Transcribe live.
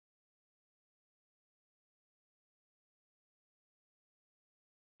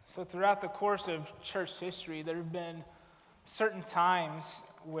So throughout the course of church history, there have been certain times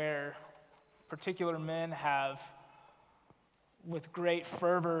where particular men have, with great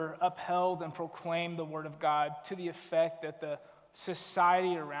fervor, upheld and proclaimed the Word of God to the effect that the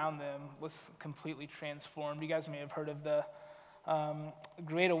society around them was completely transformed. You guys may have heard of the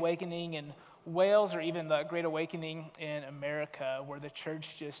Great Awakening in Wales, or even the Great Awakening in America, where the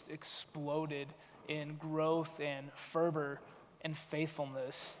church just exploded in growth and fervor and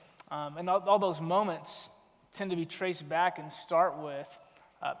faithfulness. And all those moments tend to be traced back and start with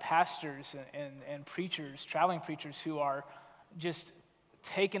pastors and preachers, traveling preachers, who are just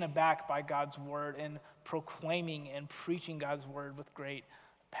taken aback by God's word and proclaiming and preaching God's word with great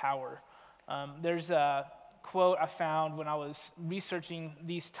power. There's a quote I found when I was researching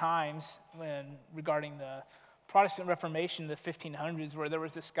these times regarding the Protestant Reformation in the 1500s, where there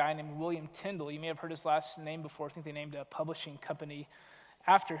was this guy named William Tyndale. You may have heard his last name before. I think they named a publishing company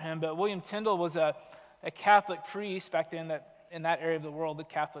after him. But William Tyndale was a Catholic priest back then. That in that area of the world, the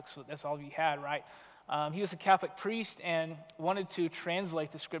Catholics, that's all you had, right? He was a Catholic priest and wanted to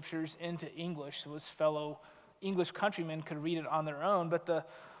translate the scriptures into English so his fellow English countrymen could read it on their own. But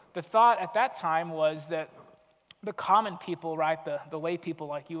the thought at that time was that the common people, right, the lay people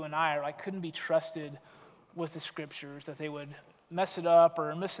like you and I, right, couldn't be trusted with the scriptures, that they would mess it up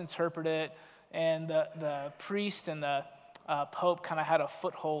or misinterpret it, and the priest and the Pope kind of had a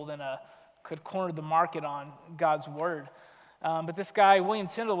foothold and could corner the market on God's word. But this guy, William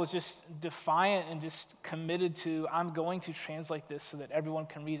Tyndale, was just defiant and just committed to, I'm going to translate this so that everyone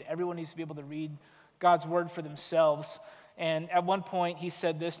can read it. Everyone needs to be able to read God's word for themselves. And at one point, he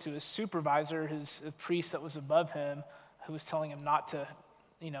said this to his supervisor, his priest that was above him, who was telling him not to,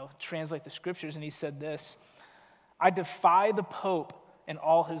 translate the scriptures. And he said this: I defy the Pope and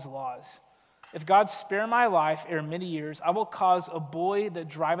all his laws. If God spare my life ere many years, I will cause a boy that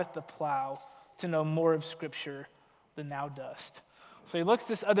driveth the plow to know more of Scripture than thou dost. So he looks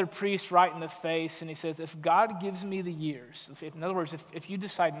this other priest right in the face and he says, if God gives me the years, in other words, if you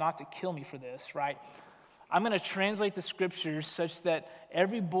decide not to kill me for this, right, I'm going to translate the Scriptures such that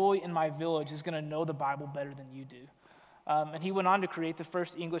every boy in my village is going to know the Bible better than you do. And he went on to create the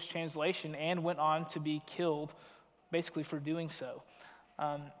first English translation and went on to be killed basically for doing so.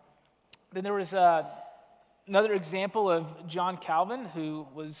 Then there was another example of John Calvin, who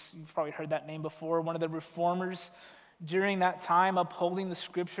was, you've probably heard that name before, one of the reformers during that time, upholding the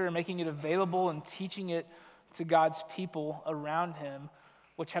Scripture and making it available and teaching it to God's people around him,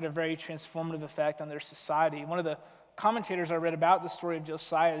 which had a very transformative effect on their society. One of the commentators I read about the story of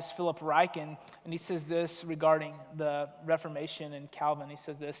Josiah is Philip Ryken, and he says this regarding the Reformation and Calvin. He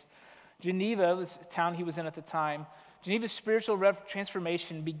says this: Geneva, this town he was in at the time, Geneva's spiritual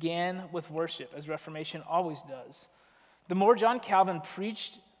transformation began with worship, as Reformation always does. The more John Calvin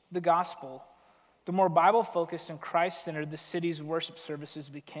preached the gospel, the more Bible-focused and Christ-centered the city's worship services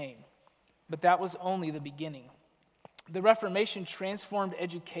became. But that was only the beginning. The Reformation transformed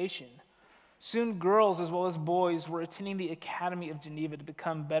education. Soon girls as well as boys were attending the Academy of Geneva to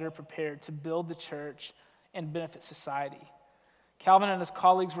become better prepared to build the church and benefit society. Calvin and his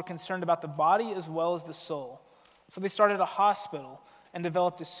colleagues were concerned about the body as well as the soul. So they started a hospital and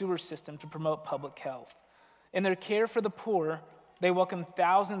developed a sewer system to promote public health. In their care for the poor, they welcomed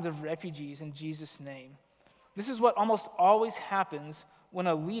thousands of refugees in Jesus' name. This is what almost always happens when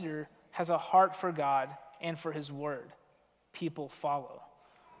a leader has a heart for God and for his word. People follow.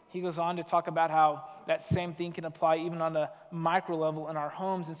 He goes on to talk about how that same thing can apply even on a micro level in our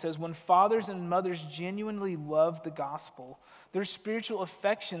homes, and says, when fathers and mothers genuinely love the gospel, their spiritual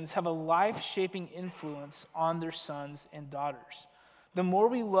affections have a life-shaping influence on their sons and daughters. The more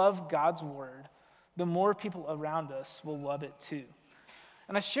we love God's word, the more people around us will love it too.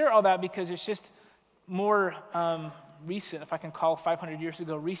 And I share all that because it's just more recent, if I can call 500 years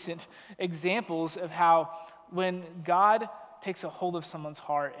ago recent, examples of how when God takes a hold of someone's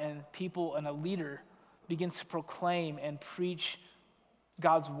heart and people and a leader begins to proclaim and preach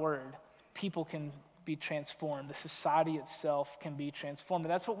God's word, people can be transformed. The society itself can be transformed.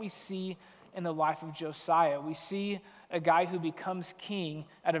 And that's what we see in the life of Josiah. We see a guy who becomes king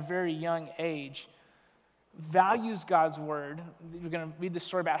at a very young age, values God's word. We're going to read the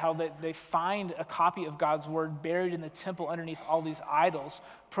story about how they find a copy of God's word buried in the temple underneath all these idols,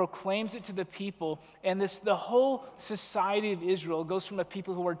 proclaims it to the people, and the whole society of Israel goes from a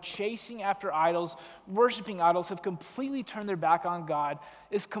people who are chasing after idols, worshiping idols, have completely turned their back on God,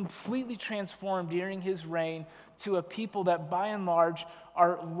 is completely transformed during his reign to a people that by and large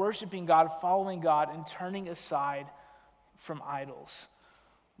are worshiping God, following God, and turning aside from idols.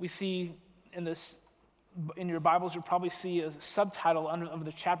 We see in this in your Bibles, you'll probably see a subtitle under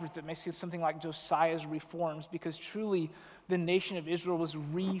the chapters that may say something like Josiah's reforms, because truly the nation of Israel was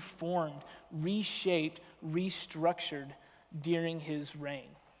reformed, reshaped, restructured during his reign.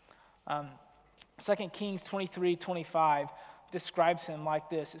 2 Kings 23:25 describes him like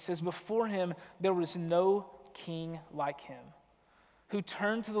this. It says, "Before him there was no king like him, who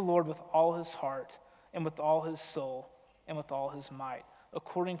turned to the Lord with all his heart and with all his soul and with all his might,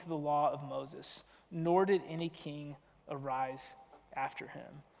 according to the law of Moses, nor did any king arise after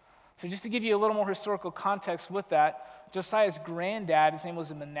him." So just to give you a little more historical context with that, Josiah's granddad, his name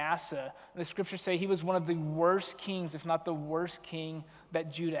was Manasseh, and the scriptures say he was one of the worst kings, if not the worst king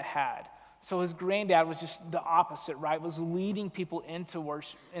that Judah had. So his granddad was just the opposite, right? Was leading people into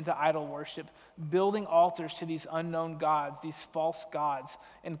worship, into idol worship, building altars to these unknown gods, these false gods,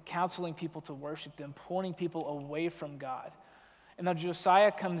 and counseling people to worship them, pointing people away from God. And now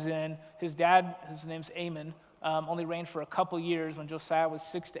Josiah comes in. His dad, his name's Amon, only reigned for a couple years. When Josiah was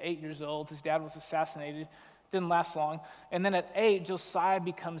 6 to 8 years old, his dad was assassinated. Didn't last long. And then at 8, Josiah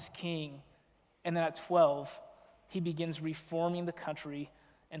becomes king. And then at 12, he begins reforming the country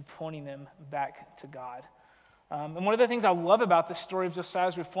and pointing them back to God. And one of the things I love about the story of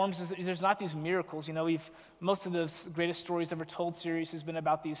Josiah's reforms is that there's not these miracles. You know, most of the greatest stories ever told series has been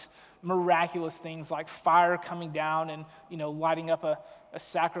about these miraculous things like fire coming down and, lighting up a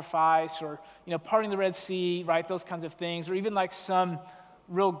sacrifice, or, parting the Red Sea, right? Those kinds of things. Or even like some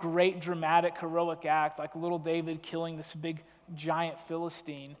real great dramatic heroic act like little David killing this big giant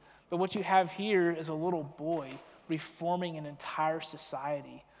Philistine. But what you have here is a little boy reforming an entire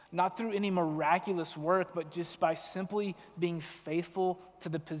society, not through any miraculous work, but just by simply being faithful to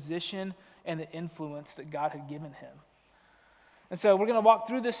the position and the influence that God had given him. And so we're going to walk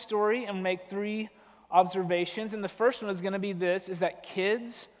through this story and make 3 observations. And the first one is going to be this, is that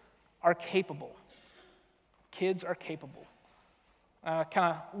kids are capable. Kids are capable.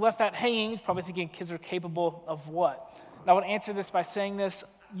 Kind of left that hanging, probably thinking kids are capable of what? And I would answer this by saying this,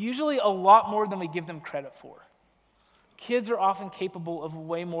 usually a lot more than we give them credit for. Kids are often capable of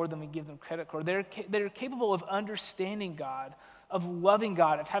way more than we give them credit for. They're capable of understanding God, of loving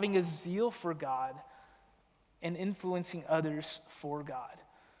God, of having a zeal for God, and influencing others for God.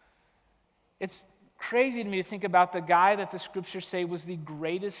 It's crazy to me to think about the guy that the scriptures say was the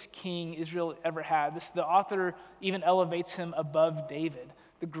greatest king Israel ever had. The author even elevates him above David.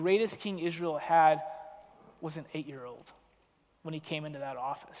 The greatest king Israel had was an 8-year-old when he came into that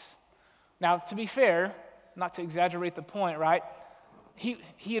office. Now, to be fair, not to exaggerate the point, right?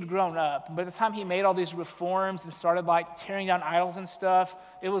 He had grown up. By the time he made all these reforms and started tearing down idols and stuff,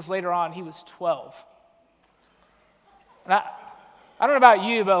 it was later on, he was 12. And I don't know about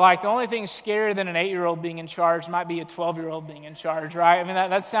you, but the only thing scarier than an 8-year-old being in charge might be a 12-year-old being in charge, right? I mean,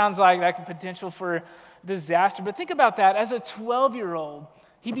 that sounds like that could potential for disaster. But think about that. As a 12-year-old,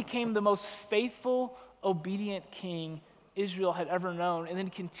 he became the most faithful, obedient king Israel had ever known, and then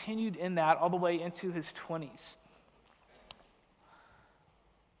continued in that all the way into his 20s.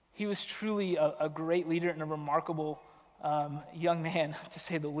 He was truly a great leader and a remarkable young man, to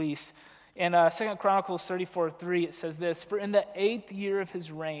say the least. In 2 Chronicles 34:3, it says this, "For in the 8th year of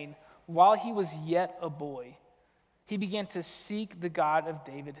his reign, while he was yet a boy, he began to seek the God of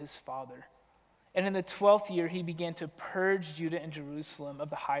David his father. And in the 12th year, he began to purge Judah and Jerusalem of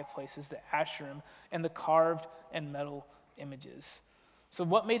the high places, the Asherim, and the carved and metal images." So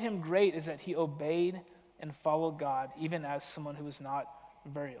what made him great is that he obeyed and followed God, even as someone who was not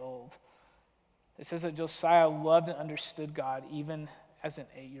very old. It says that Josiah loved and understood God, even as an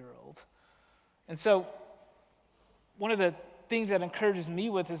 8-year-old. And so one of the things that encourages me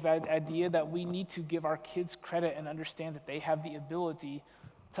with is that idea that we need to give our kids credit and understand that they have the ability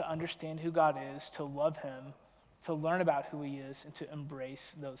to understand who God is, to love him, to learn about who he is, and to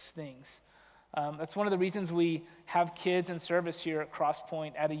embrace those things. That's one of the reasons we have kids in service here at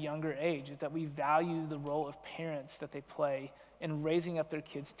Crosspoint at a younger age, is that we value the role of parents that they play in raising up their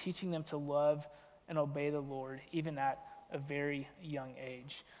kids, teaching them to love and obey the Lord, even at a very young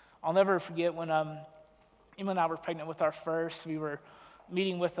age. I'll never forget when Emma and I were pregnant with our first, we were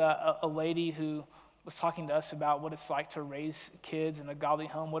meeting with a lady who was talking to us about what it's like to raise kids in a godly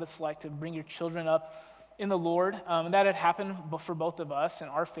home, what it's like to bring your children up in the Lord. And that had happened for both of us and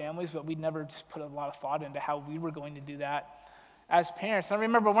our families, but we'd never just put a lot of thought into how we were going to do that as parents. And I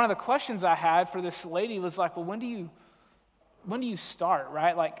remember one of the questions I had for this lady was like, well, when do you start,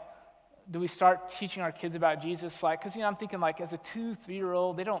 right? Do we start teaching our kids about Jesus? Because, I'm thinking as a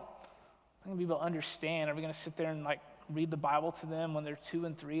 2-3-year-old, they don't going to be able to understand. Are we going to sit there and read the Bible to them when they're 2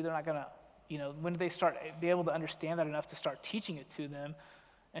 and 3? They're not going to, when do they be able to understand that enough to start teaching it to them?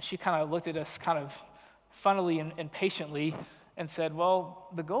 And she kind of looked at us kind of funnily and patiently and said, well,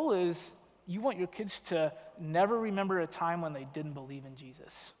 the goal is you want your kids to never remember a time when they didn't believe in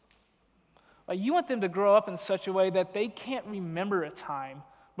Jesus. Like, you want them to grow up in such a way that they can't remember a time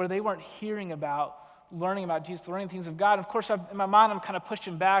where they weren't hearing about, learning about Jesus, learning things of God. And of course, in my mind, I'm kind of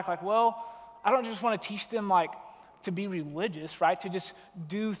pushing back, like, well, I don't just want to teach them, like, to be religious, right? To just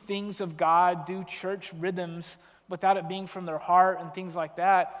do things of God, do church rhythms without it being from their heart and things like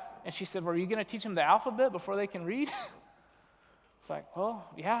that. And she said, well, are you going to teach them the alphabet before they can read? It's like, well,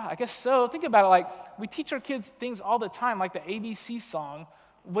 yeah, I guess so. Think about it. Like, we teach our kids things all the time, like the ABC song,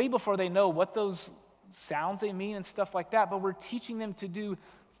 way before they know what those sounds they mean and stuff like that. But we're teaching them to do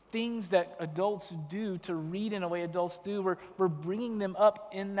things that adults do, to read in a way adults do. We're bringing them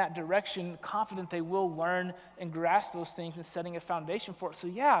up in that direction, confident they will learn and grasp those things and setting a foundation for it. So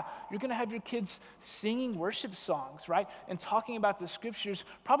yeah, you're going to have your kids singing worship songs, right? And talking about the scriptures,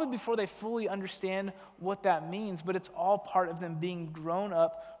 probably before they fully understand what that means, but it's all part of them being grown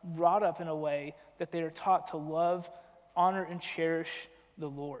up, brought up in a way that they are taught to love, honor, and cherish the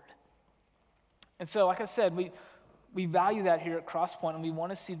Lord. And so, like I said, we value that here at Crosspoint, and we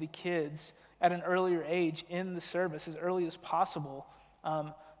want to see the kids at an earlier age in the service, as early as possible,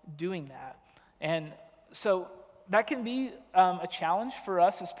 doing that. And so that can be a challenge for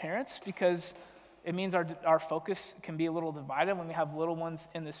us as parents, because it means our focus can be a little divided when we have little ones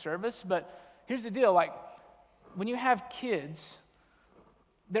in the service. But here's the deal, like, when you have kids,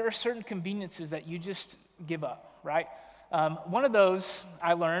 there are certain conveniences that you just give up, right? One of those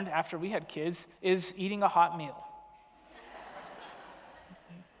I learned after we had kids is eating a hot meal.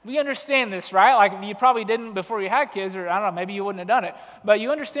 We understand this, right? Like, you probably didn't before you had kids, or I don't know, maybe you wouldn't have done it. But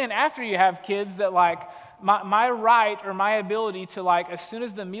you understand after you have kids that, like, my right or my ability to, like, as soon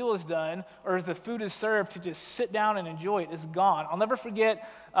as the meal is done or as the food is served, to just sit down and enjoy it is gone. I'll never forget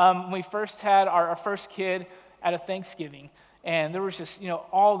when we first had our first kid at a Thanksgiving, and there was just,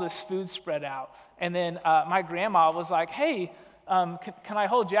 all this food spread out. And then my grandma was like, hey, can I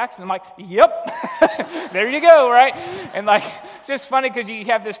hold Jackson? I'm like, yep, there you go, right? And like, it's just funny because you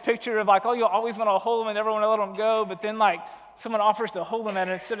have this picture of like, oh, you'll always want to hold him and never want to let him go, but then like someone offers to hold him and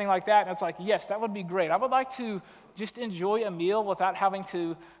it's sitting like that, and it's like, yes, that would be great. I would like to just enjoy a meal without having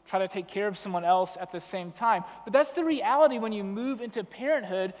to try to take care of someone else at the same time. But that's the reality when you move into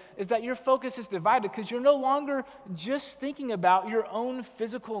parenthood, is that your focus is divided, because you're no longer just thinking about your own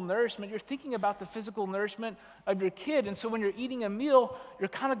physical nourishment. You're thinking about the physical nourishment of your kid. And so when you're eating a meal, you're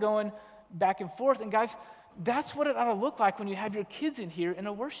kind of going back and forth. And guys, that's what it ought to look like when you have your kids in here in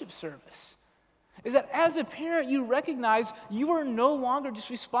a worship service. Is that as a parent, you recognize you are no longer just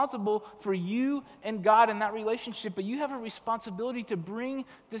responsible for you and God in that relationship, but you have a responsibility to bring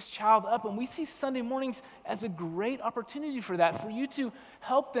this child up. And we see Sunday mornings as a great opportunity for that, for you to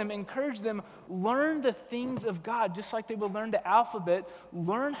help them, encourage them, learn the things of God, just like they will learn the alphabet,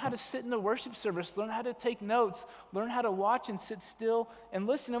 learn how to sit in the worship service, learn how to take notes, learn how to watch and sit still and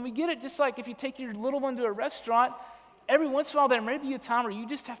listen. And we get it just like if you take your little one to a restaurant. Every once in a while, there may be a time where you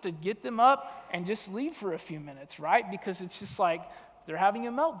just have to get them up and just leave for a few minutes, right? Because it's just like they're having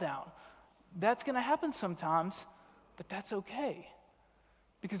a meltdown. That's going to happen sometimes, but that's okay.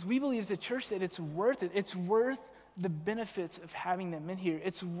 Because we believe as a church that it's worth it. It's worth the benefits of having them in here.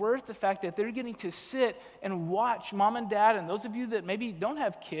 It's worth the fact that they're getting to sit and watch mom and dad, and those of you that maybe don't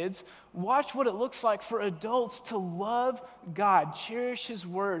have kids, watch what it looks like for adults to love God, cherish His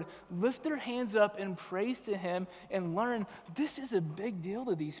word, lift their hands up in praise to Him, and learn this is a big deal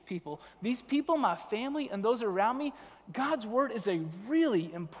to these people. These people, my family, and those around me, God's word is a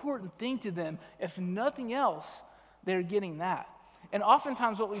really important thing to them. If nothing else, they're getting that. And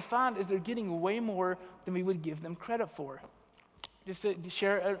oftentimes what we find is they're getting way more than we would give them credit for. Just to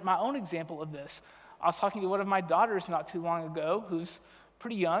share my own example of this. I was talking to one of my daughters not too long ago, who's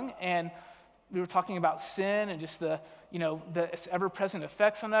pretty young, and we were talking about sin and just the ever-present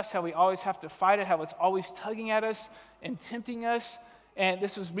effects on us, how we always have to fight it, how it's always tugging at us and tempting us. And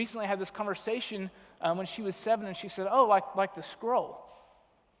this was recently, I had this conversation when she was 7, and she said, oh, like the scroll.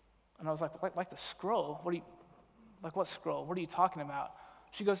 And I was like the scroll? What scroll? What are you talking about?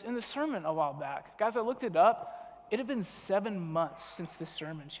 She goes, in the sermon a while back. Guys, I looked it up. It had been 7 months since the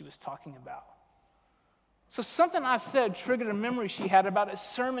sermon she was talking about. So something I said triggered a memory she had about a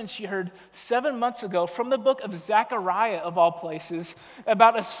sermon she heard 7 months ago from the book of Zechariah, of all places,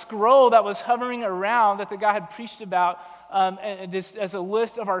 about a scroll that was hovering around that the guy had preached about, and just as a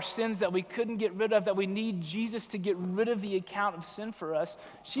list of our sins that we couldn't get rid of, that we need Jesus to get rid of the account of sin for us.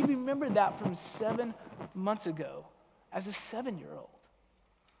 She remembered that from 7 months ago as a 7-year-old.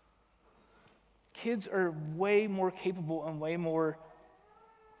 Kids are way more capable and way more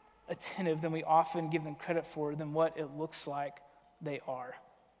attentive than we often give them credit for than what it looks like they are.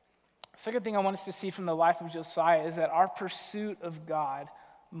 Second thing I want us to see from the life of Josiah is that our pursuit of God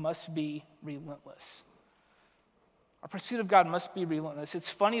must be relentless. Our pursuit of God must be relentless. It's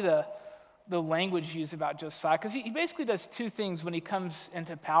funny the language used about Josiah, because he basically does two things when he comes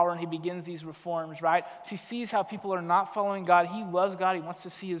into power and he begins these reforms, right? So he sees how people are not following God. He loves God. He wants to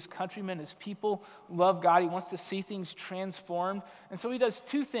see his countrymen, his people love God. He wants to see things transformed. And so he does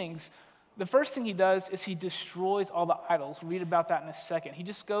two things. The first thing he does is he destroys all the idols. We'll read about that in a second. He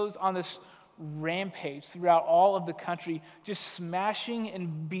just goes on this rampage throughout all of the country, just smashing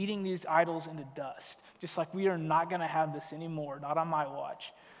and beating these idols into dust. Just like, we are not going to have this anymore, not on my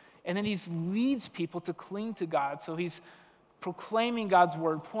watch. And then he leads people to cling to God. So he's proclaiming God's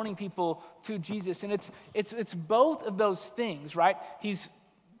word, pointing people to Jesus. And it's both of those things, right? He's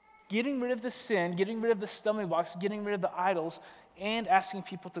getting rid of the sin, getting rid of the stumbling blocks, getting rid of the idols, and asking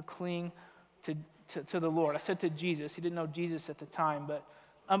people to cling to the Lord. I said to Jesus. He didn't know Jesus at the time, but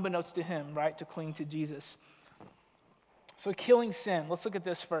unbeknownst to him, right, to cling to Jesus. So killing sin. Let's look at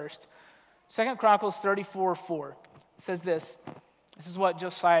this first. 2 Chronicles 34:4 says this. This is what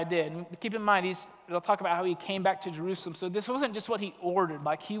Josiah did. And keep in mind, it'll talk about how he came back to Jerusalem. So this wasn't just what he ordered.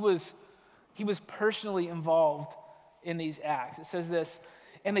 Like, he was personally involved in these acts. It says this,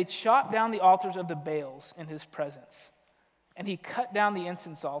 and they chopped down the altars of the Baals in his presence. And he cut down the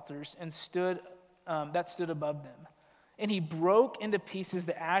incense altars and stood above them. And he broke into pieces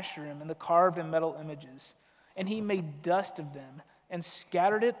the Asherim and the carved and metal images. And he made dust of them and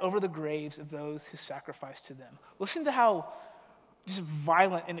scattered it over the graves of those who sacrificed to them. Listen to how just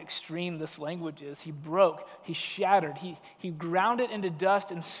violent and extreme this language is. He broke, he shattered, he ground it into dust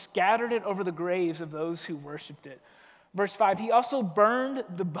and scattered it over the graves of those who worshiped it. Verse 5, he also burned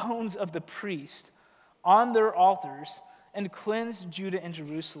the bones of the priest on their altars and cleansed Judah and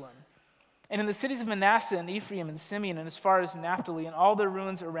Jerusalem. And in the cities of Manasseh and Ephraim and Simeon and as far as Naphtali and all their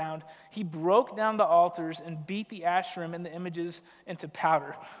ruins around, he broke down the altars and beat the Asherim and the images into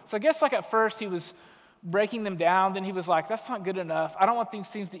powder. So I guess like at first he was breaking them down, then he was like, that's not good enough. I don't want these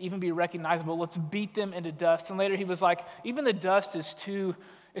things to even be recognizable. Let's beat them into dust. And later he was like, even the dust is too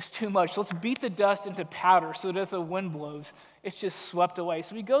much. Let's beat the dust into powder so that if the wind blows, it's just swept away.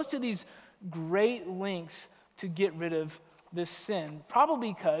 So he goes to these great lengths to get rid of this sin,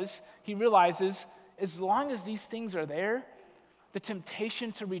 probably because he realizes as long as these things are there, the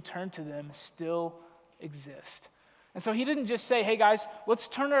temptation to return to them still exists. And so he didn't just say, hey guys, let's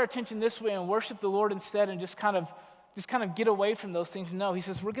turn our attention this way and worship the Lord instead and just kind of get away from those things. No, he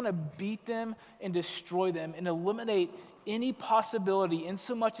says we're going to beat them and destroy them and eliminate any possibility, in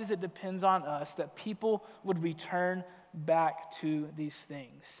so much as it depends on us, that people would return back to these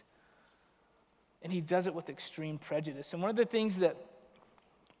things. And he does it with extreme prejudice. And one of the things that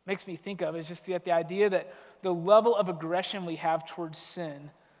makes me think of is just the idea that the level of aggression we have towards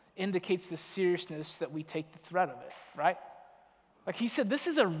sin indicates the seriousness that we take the threat of it, right? Like he said, this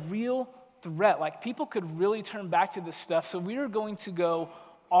is a real threat. Like, people could really turn back to this stuff, so we are going to go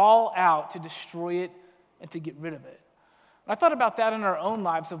all out to destroy it and to get rid of it. And I thought about that in our own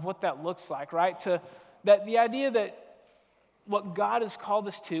lives, of what that looks like, right? That the idea that what God has called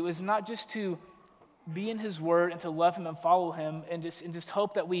us to is not just to be in his word and to love him and follow him and just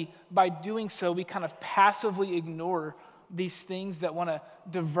hope that we, by doing so, we kind of passively ignore these things that want to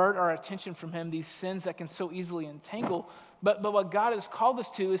divert our attention from him, these sins that can so easily entangle. But what God has called us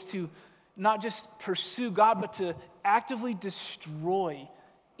to is to not just pursue God, but to actively destroy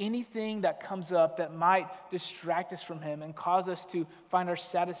anything that comes up that might distract us from him and cause us to find our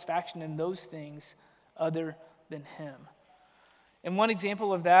satisfaction in those things other than him. And one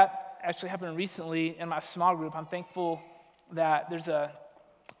example of that actually happened recently in my small group. I'm thankful that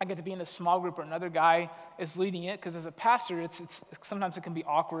I get to be in a small group where another guy is leading it, because as a pastor, sometimes it can be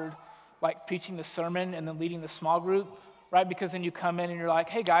awkward, like preaching the sermon and then leading the small group, right? Because then you come in and you're like,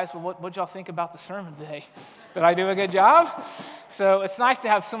 hey guys, well, what'd y'all think about the sermon today? Did I do a good job? So it's nice to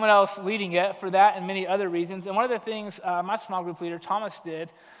have someone else leading it for that and many other reasons. And one of the things my small group leader, Thomas, did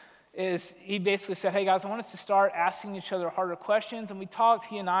is he basically said, hey guys, I want us to start asking each other harder questions. And we talked,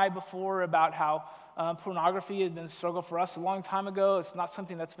 he and I, before about how pornography had been a struggle for us a long time ago. It's not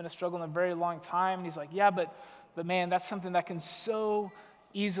something that's been a struggle in a very long time. And he's like, yeah, but man, that's something that can so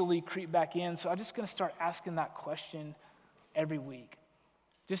easily creep back in. So I'm just going to start asking that question every week,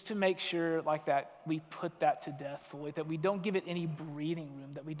 just to make sure like that we put that to death fully, that we don't give it any breathing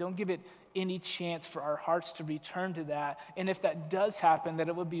room, that we don't give it any chance for our hearts to return to that. And if that does happen, that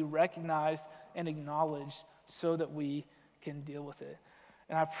it would be recognized and acknowledged so that we can deal with it.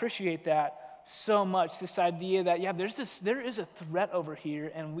 And I appreciate that so much, this idea that, yeah, there is a threat over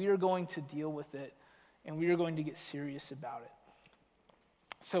here, and we are going to deal with it, and we are going to get serious about it.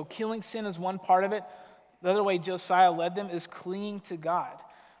 So killing sin is one part of it. The other way Josiah led them is clinging to God,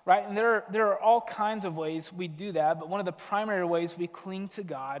 right? And there are all kinds of ways we do that, but one of the primary ways we cling to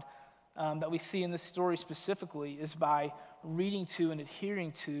God that we see in this story specifically is by reading to and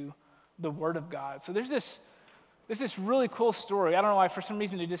adhering to the Word of God. So there's this really cool story. I don't know why, for some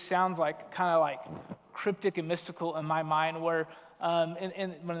reason it just sounds like kind of like cryptic and mystical in my mind, where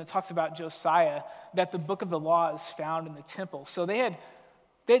and when it talks about Josiah, that the book of the law is found in the temple. So they had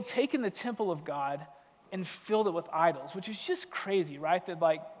taken the temple of God and filled it with idols, which is just crazy, right? That,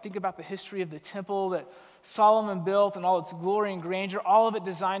 like, think about the history of the temple that Solomon built and all its glory and grandeur, all of it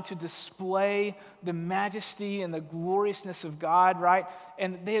designed to display the majesty and the gloriousness of God, right?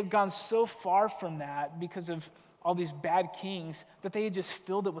 And they had gone so far from that because of all these bad kings that they had just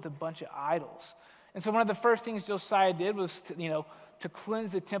filled it with a bunch of idols. And so one of the first things Josiah did was to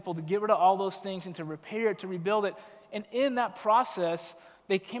cleanse the temple, to get rid of all those things and to repair it, to rebuild it. And in that process,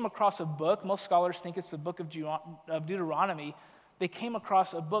 they came across a book. Most scholars think it's the book of Deuteronomy. They came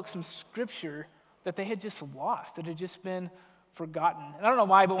across a book, some scripture that they had just lost, that had just been forgotten. And I don't know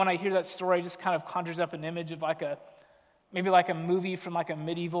why, but when I hear that story, it just kind of conjures up an image of maybe like a movie from like a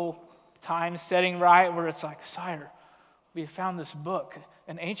medieval time setting, right? Where it's like, sire, we have found this book,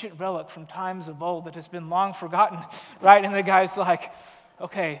 an ancient relic from times of old that has been long forgotten, right? And the guy's like,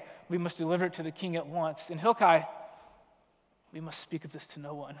 okay, we must deliver it to the king at once. And Hilkiah, we must speak of this to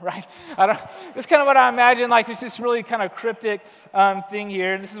no one, right? That's kind of what I imagine. Like, there's this really kind of cryptic thing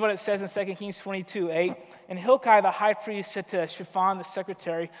here. And this is what it says in 2 Kings 22:8. And Hilkiah, the high priest, said to Shaphan, the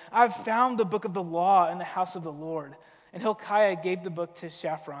secretary, I've found the book of the law in the house of the Lord. And Hilkiah gave the book to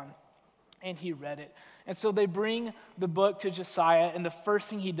Shaphan, and he read it. And so they bring the book to Josiah, and the first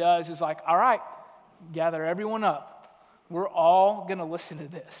thing he does is like, all right, gather everyone up. We're all going to listen to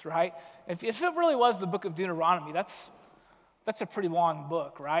this, right? If it really was the book of Deuteronomy, that's a pretty long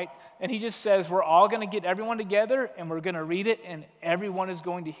book, right? And he just says, we're all going to get everyone together, and we're going to read it, and everyone is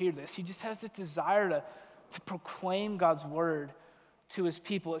going to hear this. He just has this desire to proclaim God's word to his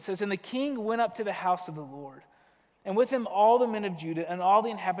people. It says, and the king went up to the house of the Lord, and with him all the men of Judah and all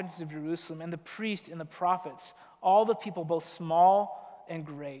the inhabitants of Jerusalem and the priests and the prophets, all the people, both small and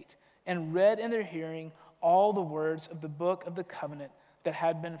great, and read in their hearing all the words of the book of the covenant that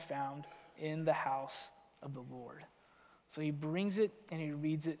had been found in the house of the Lord. So he brings it and he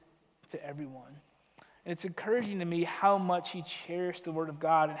reads it to everyone. And it's encouraging to me how much he cherished the word of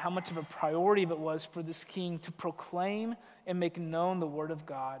God and how much of a priority it was for this king to proclaim and make known the word of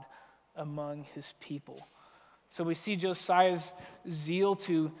God among his people. So we see Josiah's zeal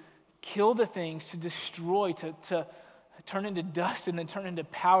to kill the things, to destroy, to turn into dust and then turn into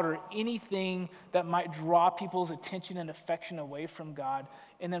powder, anything that might draw people's attention and affection away from God,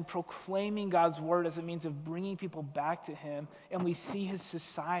 and then proclaiming God's word as a means of bringing people back to him, and we see his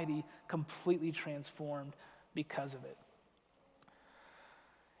society completely transformed because of it.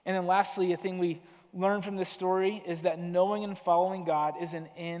 And then lastly, a thing we learn from this story is that knowing and following God is an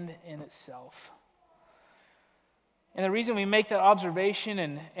end in itself. And the reason we make that observation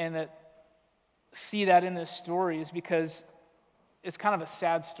and that see that in this story is because it's kind of a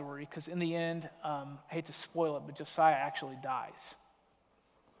sad story, because in the end, I hate to spoil it, but Josiah actually dies.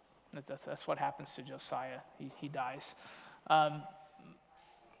 That's what happens to Josiah. He dies.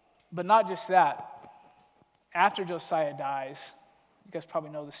 But not just that. After Josiah dies, you guys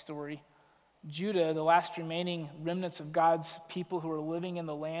probably know the story, Judah, the last remaining remnants of God's people who are living in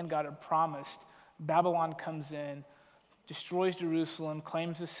the land God had promised, Babylon comes in, destroys Jerusalem,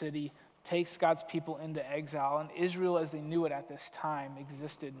 claims the city, takes God's people into exile, and Israel, as they knew it at this time,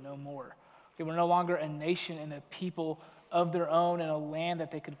 existed no more. They were no longer a nation and a people of their own in a land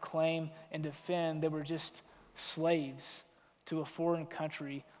that they could claim and defend. They were just slaves to a foreign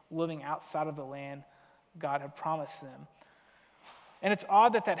country living outside of the land God had promised them. And it's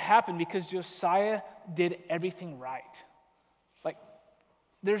odd that happened because Josiah did everything right.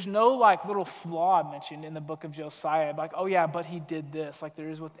 There's no little flaw mentioned in the book of Josiah, oh yeah, but he did this, like there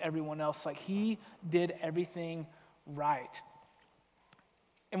is with everyone else. He did everything right.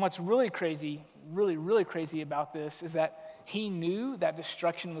 And what's really crazy, really, really crazy about this is that he knew that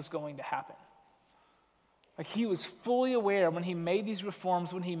destruction was going to happen. He was fully aware when he made these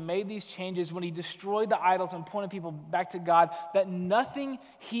reforms, when he made these changes, when he destroyed the idols and pointed people back to God, that nothing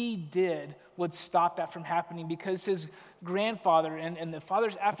he did would stop that from happening, because his grandfather and the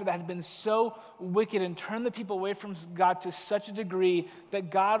fathers after that had been so wicked and turned the people away from God to such a degree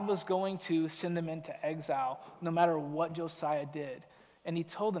that God was going to send them into exile no matter what Josiah did. And he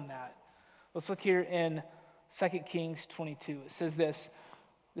told them that. Let's look here in 2 Kings 22. It says this.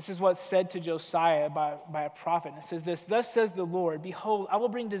 This is what's said to Josiah by a prophet. And it says this, "Thus says the Lord, behold, I will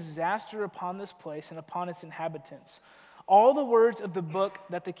bring disaster upon this place and upon its inhabitants. All the words of the book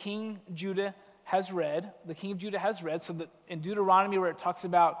that the king of Judah has read, so that in Deuteronomy where it talks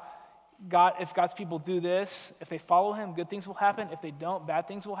about God, if God's people do this, if they follow him, good things will happen. If they don't, bad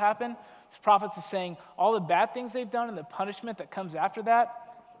things will happen. This prophet is saying all the bad things they've done and the punishment that comes after that,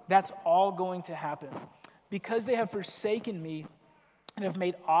 that's all going to happen. Because they have forsaken me and have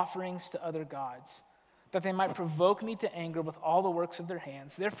made offerings to other gods, that they might provoke me to anger with all the works of their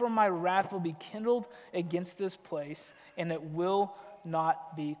hands. Therefore my wrath will be kindled against this place, and it will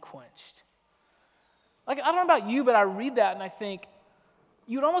not be quenched." Like, I don't know about you, but I read that and I think,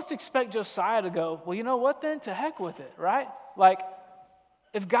 you'd almost expect Josiah to go, well, you know what then? To heck with it, right? Like,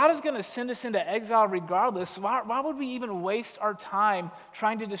 if God is going to send us into exile regardless, why would we even waste our time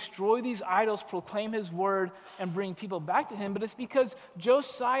trying to destroy these idols, proclaim his word, and bring people back to him? But it's because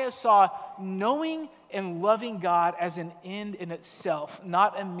Josiah saw knowing and loving God as an end in itself,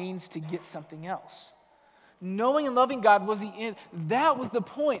 not a means to get something else. Knowing and loving God was the end. That was the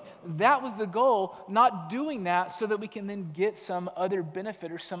point. That was the goal, not doing that so that we can then get some other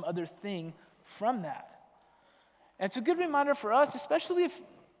benefit or some other thing from that. And it's a good reminder for us, especially if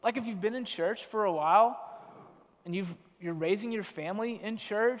you've been in church for a while and you're raising your family in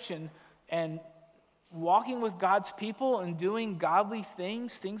church and walking with God's people and doing godly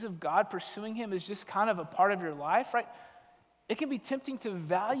things of God, pursuing him is just kind of a part of your life, right? It can be tempting to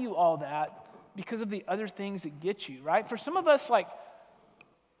value all that because of the other things that get you, right? For some of us,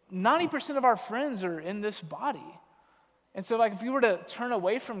 90% of our friends are in this body. And so, if we were to turn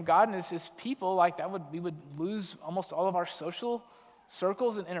away from God and his people, we would lose almost all of our social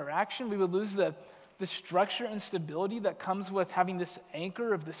circles and interaction. We would lose the structure and stability that comes with having this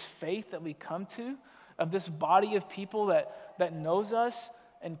anchor of this faith that we come to, of this body of people that knows us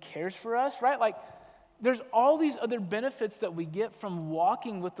and cares for us, right? There's all these other benefits that we get from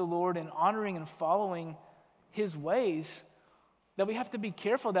walking with the Lord and honoring and following his ways, that we have to be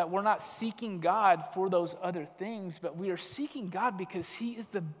careful that we're not seeking God for those other things, but we are seeking God because he is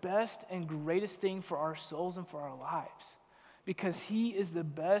the best and greatest thing for our souls and for our lives. Because he is the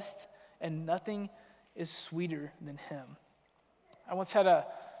best and nothing is sweeter than him. I once had a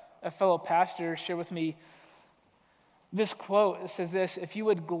fellow pastor share with me this quote. It says this: "If you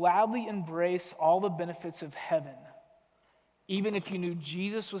would gladly embrace all the benefits of heaven, even if you knew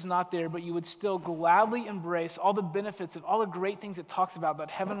Jesus was not there, but you would still gladly embrace all the benefits of all the great things it talks about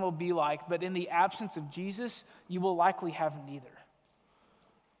that heaven will be like, but in the absence of Jesus, you will likely have neither."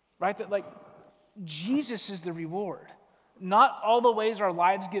 Right? That Jesus is the reward. Not all the ways our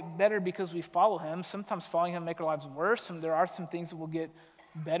lives get better because we follow him. Sometimes following him make our lives worse, and there are some things that will get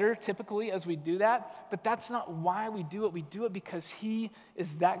better typically as we do that, but that's not why we do it. We do it because he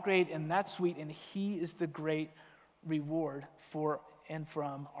is that great and that sweet, and he is the great reward for and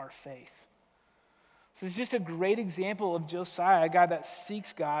from our faith. So it's just a great example of Josiah, a guy that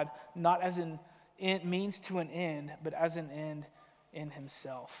seeks God not as an means to an end, but as an end in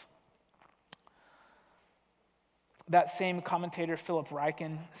himself. That same commentator, Philip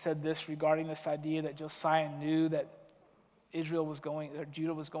Ryken, said this regarding this idea that Josiah knew that Judah was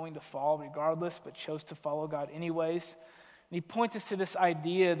going to fall regardless, but chose to follow God anyways. And he points us to this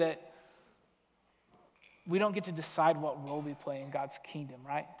idea that we don't get to decide what role we play in God's kingdom,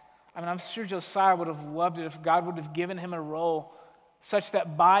 right? I mean, I'm sure Josiah would have loved it if God would have given him a role such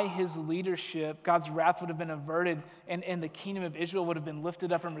that by his leadership, God's wrath would have been averted and the kingdom of Israel would have been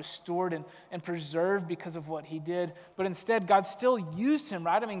lifted up and restored and preserved because of what he did. But instead, God still used him,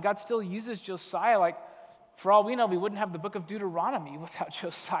 right? I mean, God still uses Josiah. For all we know, we wouldn't have the book of Deuteronomy without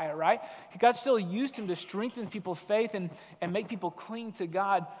Josiah, right? God still used him to strengthen people's faith and make people cling to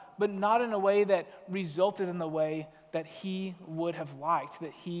God, but not in a way that resulted in the way that he would have liked,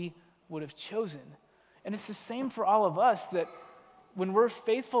 that he would have chosen. And it's the same for all of us, that when we're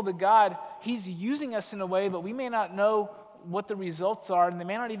faithful to God, he's using us in a way, but we may not know what the results are, and they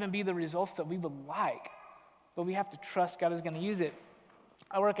may not even be the results that we would like, but we have to trust God is going to use it.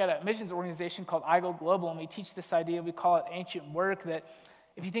 I work at a missions organization called IGO Global, and we teach this idea, we call it ancient work, that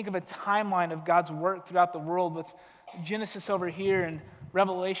if you think of a timeline of God's work throughout the world with Genesis over here and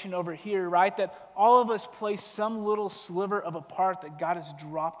Revelation over here, right, that all of us play some little sliver of a part that God has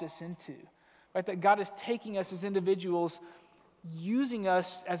dropped us into, right, that God is taking us as individuals, using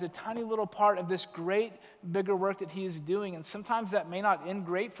us as a tiny little part of this great, bigger work that he is doing. And sometimes that may not end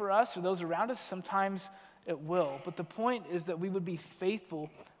great for us or those around us. Sometimes it will. But the point is that we would be faithful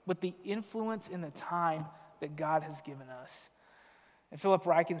with the influence and the time that God has given us. And Philip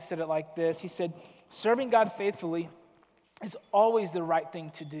Ryken said it like this. He said, serving God faithfully is always the right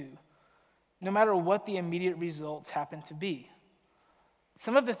thing to do, no matter what the immediate results happen to be.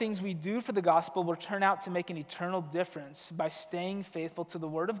 Some of the things we do for the gospel will turn out to make an eternal difference. By staying faithful to the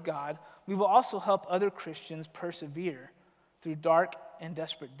word of God, we will also help other Christians persevere through dark and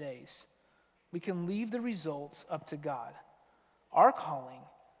desperate days. We can leave the results up to God. Our calling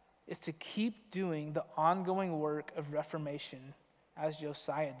is to keep doing the ongoing work of reformation as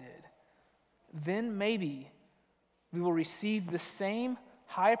Josiah did. Then maybe we will receive the same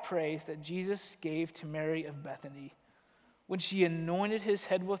high praise that Jesus gave to Mary of Bethany. When she anointed his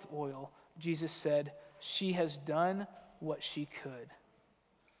head with oil, Jesus said, "She has done what she could,"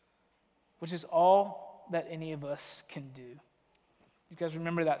 which is all that any of us can do. You guys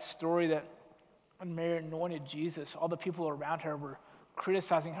remember that story that when Mary anointed Jesus, all the people around her were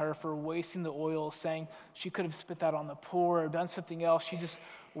criticizing her for wasting the oil, saying she could have spent that on the poor or done something else. She just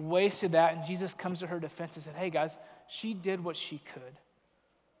wasted that, and Jesus comes to her defense and said, hey guys, she did what she could.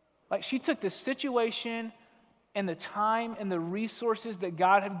 Like, she took the situation and the time and the resources that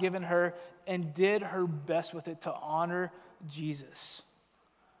God had given her and did her best with it to honor Jesus.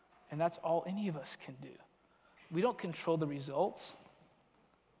 And that's all any of us can do. We don't control the results.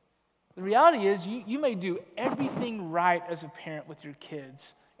 The reality is you may do everything right as a parent with your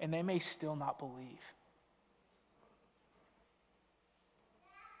kids, and they may still not believe.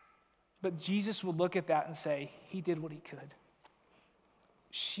 But Jesus would look at that and say, he did what he could.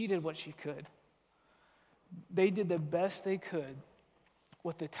 She did what she could. They did the best they could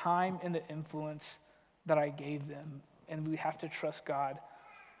with the time and the influence that I gave them, and we have to trust God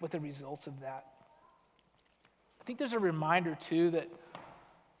with the results of that. I think there's a reminder, too, that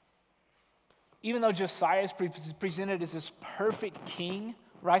even though Josiah is presented as this perfect king,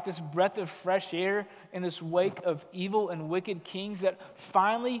 right, this breath of fresh air in this wake of evil and wicked kings, that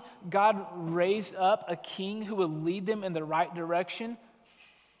finally God raised up a king who would lead them in the right direction,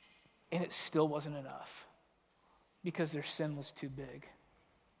 and it still wasn't enough because their sin was too big.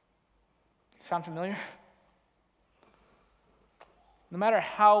 Sound familiar? No matter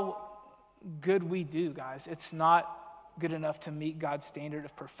how good we do, guys, it's not good enough to meet God's standard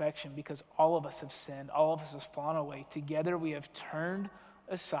of perfection because all of us have sinned. All of us have fallen away. Together we have turned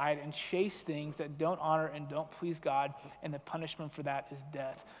aside and chased things that don't honor and don't please God, and the punishment for that is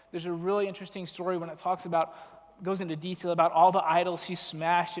death. There's a really interesting story when it goes into detail about all the idols he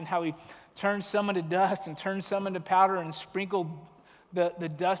smashed and how he turned some into dust and turned some into powder and sprinkled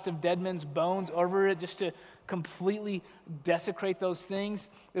the dust of dead men's bones over it just to completely desecrate those things.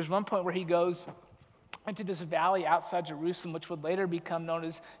 There's one point where he goes into this valley outside Jerusalem, which would later become known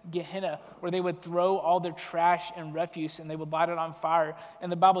as Gehenna, where they would throw all their trash and refuse and they would light it on fire.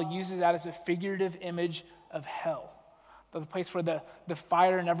 And the Bible uses that as a figurative image of hell, the place where the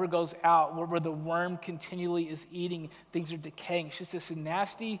fire never goes out, where the worm continually is eating, things are decaying. It's just this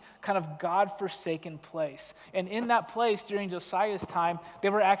nasty, kind of God-forsaken place. And in that place, during Josiah's time, they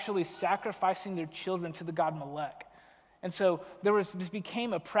were actually sacrificing their children to the god Molech. And so this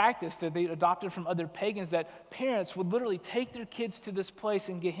became a practice that they adopted from other pagans, that parents would literally take their kids to this place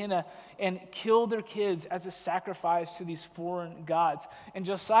in Gehenna and kill their kids as a sacrifice to these foreign gods. And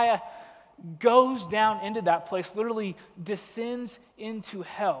Josiah goes down into that place, literally descends into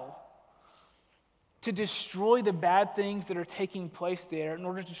hell to destroy the bad things that are taking place there in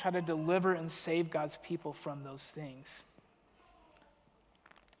order to try to deliver and save God's people from those things.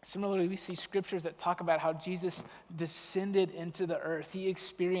 Similarly, we see scriptures that talk about how Jesus descended into the earth. He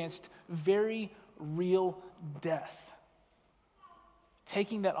experienced very real death,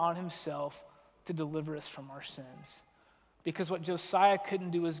 taking that on himself to deliver us from our sins. Because what Josiah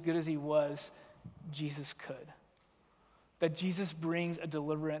couldn't do as good as he was, Jesus could. That Jesus brings a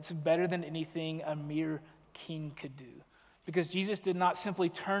deliverance better than anything a mere king could do. Because Jesus did not simply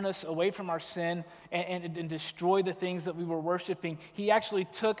turn us away from our sin and destroy the things that we were worshiping. He actually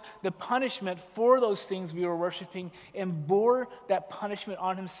took the punishment for those things we were worshiping and bore that punishment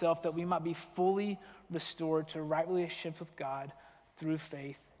on himself that we might be fully restored to a right relationship with God through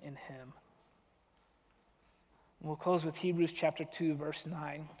faith in him. And we'll close with Hebrews chapter 2, verse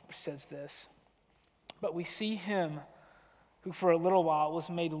 9, which says this: "But we see him who for a little while was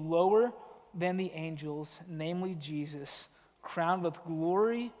made lower than the angels, namely Jesus, crowned with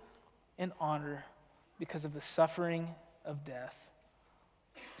glory and honor because of the suffering of death,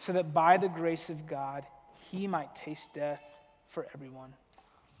 so that by the grace of God he might taste death for everyone."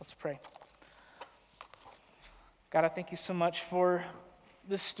 Let's pray. God, I thank you so much for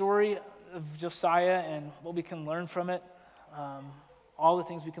this story of Josiah and what we can learn from it, all the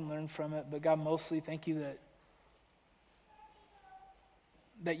things we can learn from it. But God, mostly thank you that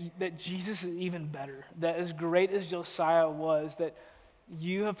that Jesus is even better, that as great as Josiah was, that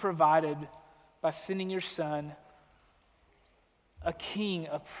you have provided by sending your son, a king,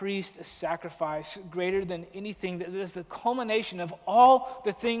 a priest, a sacrifice greater than anything, that is the culmination of all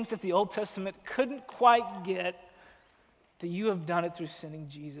the things that the Old Testament couldn't quite get, that you have done it through sending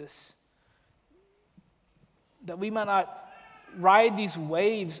Jesus. That we might not ride these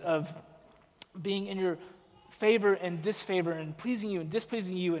waves of being in your favor and disfavor and pleasing you and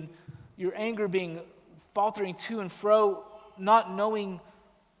displeasing you, and your anger being faltering to and fro, not knowing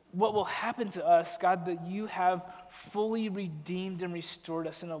what will happen to us, God, that you have fully redeemed and restored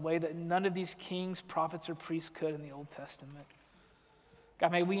us in a way that none of these kings, prophets, or priests could in the Old Testament.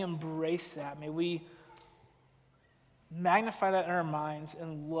 God, may we embrace that. May we magnify that in our minds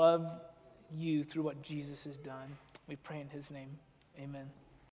and love you through what Jesus has done. We pray in his name. Amen.